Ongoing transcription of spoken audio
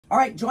All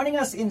right, joining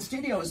us in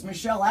studio is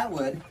Michelle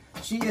Atwood.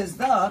 She is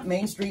the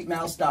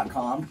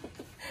MainStreetMouse.com.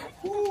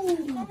 How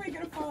am I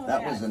gonna follow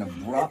that? That was an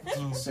abrupt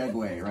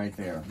segue right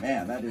there.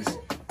 Man, that is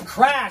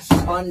crash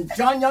on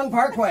John Young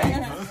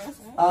Parkway.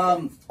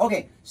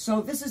 Okay, so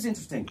this is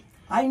interesting.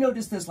 I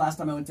noticed this last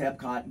time I went to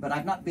Epcot, but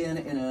I've not been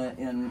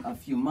in a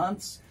few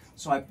months,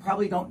 so I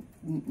probably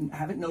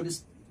haven't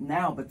noticed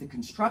now, but the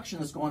construction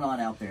that's going on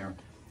out there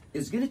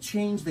is going to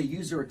change the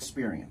user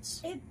experience.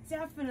 It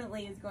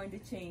definitely is going to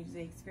change the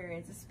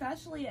experience,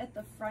 especially at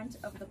the front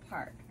of the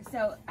park.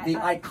 So the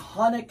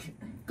iconic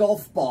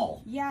golf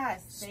ball.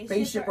 Yes,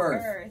 Spaceship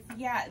Earth.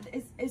 Yeah,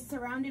 is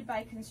surrounded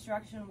by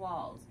construction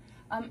walls.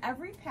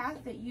 Every path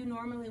that you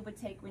normally would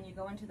take when you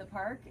go into the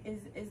park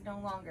is no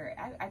longer.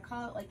 I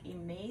call it like a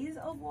maze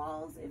of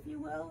walls, if you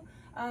will.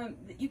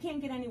 You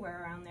can't get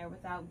anywhere around there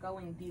without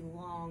going the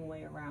long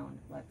way around,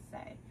 let's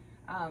say.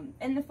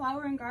 And the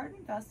Flower and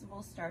Garden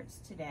Festival starts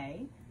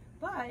today,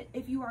 but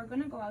if you are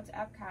going to go out to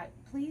Epcot,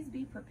 please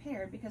be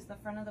prepared because the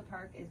front of the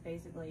park is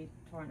basically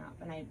torn up,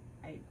 and I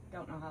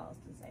don't know how else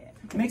to say it.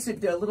 It makes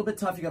it a little bit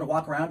tough. You got to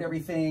walk around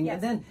everything,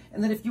 yes. and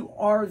then if you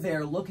are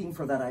there looking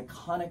for that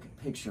iconic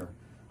picture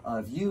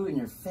of you and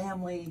your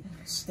family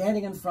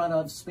standing in front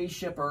of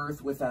Spaceship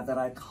Earth with that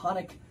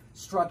iconic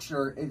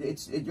structure,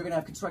 you're going to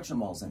have construction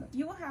walls in it.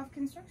 You will have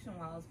construction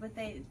walls, but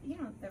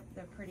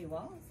they're pretty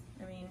walls.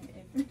 I mean,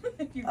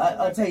 if you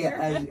I'll tell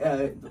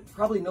you,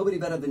 probably nobody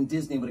better than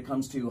Disney when it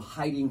comes to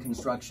hiding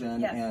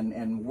construction yes.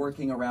 and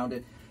working around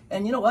it.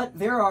 And you know what?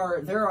 There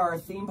are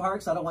theme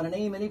parks. I don't want to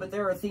name any, but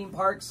there are theme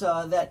parks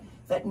that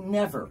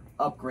never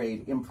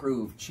upgrade,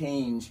 improve,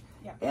 change,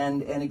 yeah.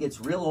 and it gets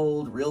real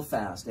old real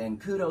fast.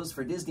 And kudos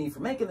for Disney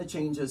for making the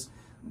changes.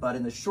 But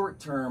in the short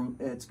term,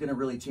 it's going to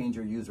really change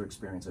your user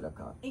experience at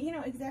Epcot. You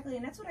know, exactly.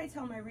 And that's what I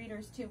tell my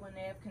readers, too, when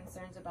they have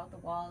concerns about the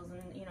walls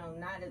and,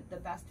 not the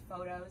best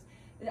photos.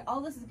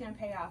 All this is going to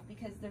pay off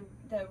because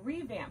the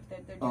revamp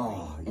that they're doing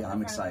in the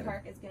front of the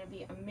park is going to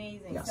be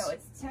amazing. Yes. So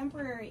it's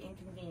temporary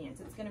inconvenience.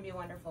 It's going to be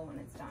wonderful when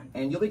it's done.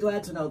 And you'll be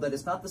glad to know that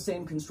it's not the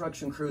same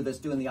construction crew that's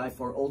doing the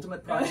I-4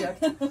 Ultimate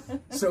project.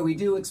 So we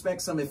do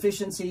expect some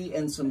efficiency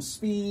and some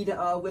speed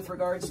with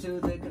regards to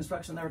the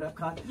construction there at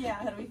Epcot.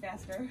 Yeah, that'll be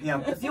faster.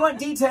 Yeah. If you want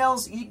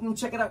details, you can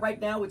check it out right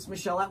now. It's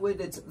Michelle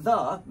Atwood. It's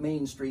the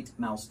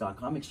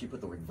MainStreetMouse.com. Make sure you put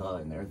the word "the"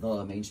 in there.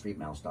 The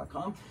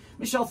MainStreetMouse.com.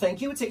 Michelle,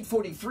 thank you. It's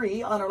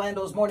 8:43 on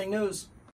Orlando's Morning News.